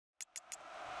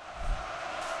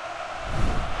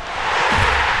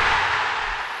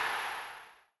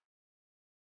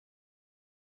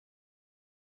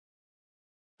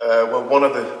Well, one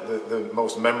of the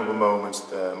most memorable moments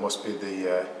must be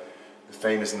the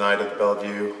famous night at the Belle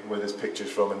Vue, where there's pictures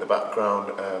from in the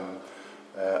background.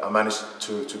 I managed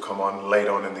to come on late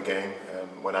on in the game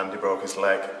when Andy broke his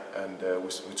leg, and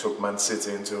we took Man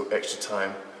City into extra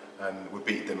time, and we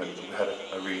beat them, and we had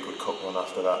a really good cup run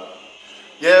after that.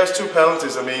 Yeah, it was 2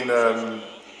 penalties. I mean,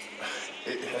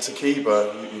 as a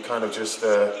keeper, you kind of just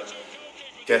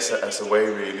guess it as a way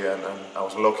really, and I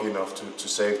was lucky enough to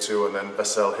save 2, and then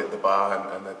Vassell hit the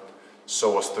bar and it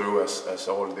saw us through as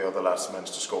all the other lads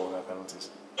managed to score their penalties.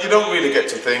 You don't really get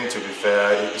to think, to be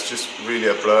fair. It's just really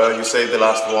a blur. You save the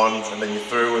last one and then you're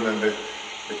through, and then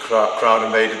the crowd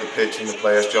invaded the pitch and the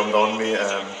players jumped on me,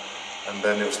 and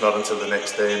then it was not until the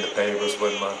next day in the papers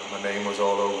when my name was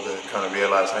all over that I kind of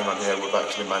realised, hang on here, we've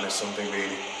actually managed something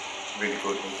really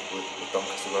good with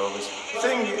Doncaster Rovers. I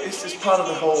think it's part of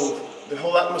the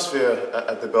whole atmosphere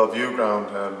at the Belle Vue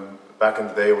ground. Back in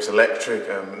the day it was electric,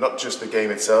 not just the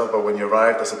game itself, but when you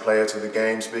arrived as a player to the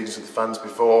game, speaking to the fans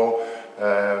before,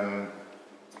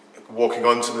 walking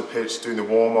onto the pitch, doing the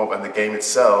warm-up and the game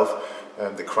itself.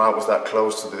 The crowd was that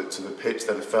close to the pitch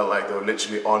that it felt like they were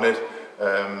literally on it.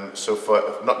 So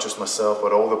for not just myself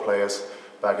but all the players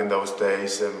back in those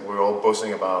days, we were all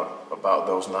buzzing about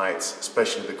those nights,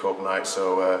 especially the cup night.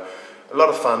 So a lot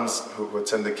of fans who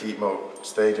attend the Keepmoat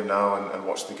Stadium now and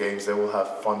watch the games, they will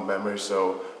have fond memories.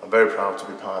 So I'm very proud to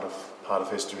be part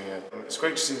of history here. It's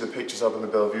great to see the pictures up in the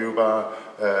Belle Vue Bar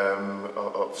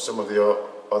of some of the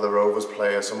other Rovers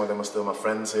players. Some of them are still my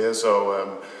friends here.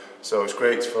 So it's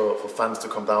great for fans to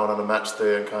come down on a match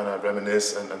day and kind of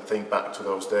reminisce and think back to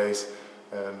those days.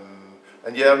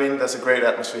 And yeah, I mean, there's a great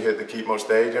atmosphere here at the Keepmoat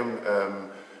Stadium.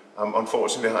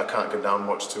 Unfortunately, I can't get down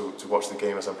much to watch the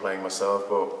game as I'm playing myself,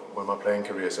 but when my playing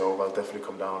career is over, I'll definitely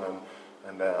come down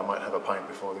and I might have a pint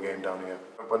before the game down here.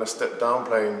 When I stepped down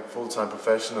playing full-time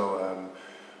professional,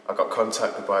 I got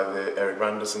contacted by Eric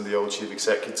Randerson, the old chief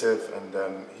executive,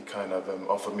 and he kind of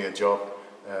offered me a job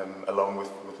along with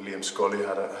Liam Scully.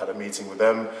 Had a meeting with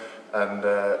them, and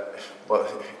well,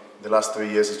 the last 3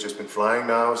 years has just been flying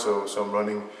now. So I'm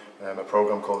running a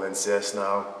program called NCS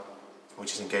now,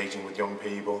 which is engaging with young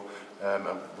people, and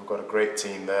we've got a great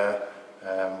team there,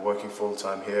 working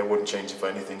full-time here. Wouldn't change it for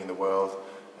anything in the world.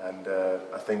 And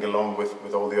I think along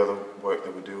with all the other work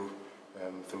that we do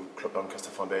through Club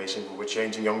Doncaster Foundation, we're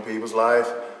changing young people's lives,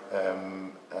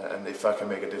 and if I can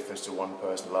make a difference to one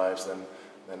person's lives, then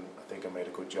I think I made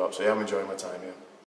a good job. So yeah, I'm enjoying my time here.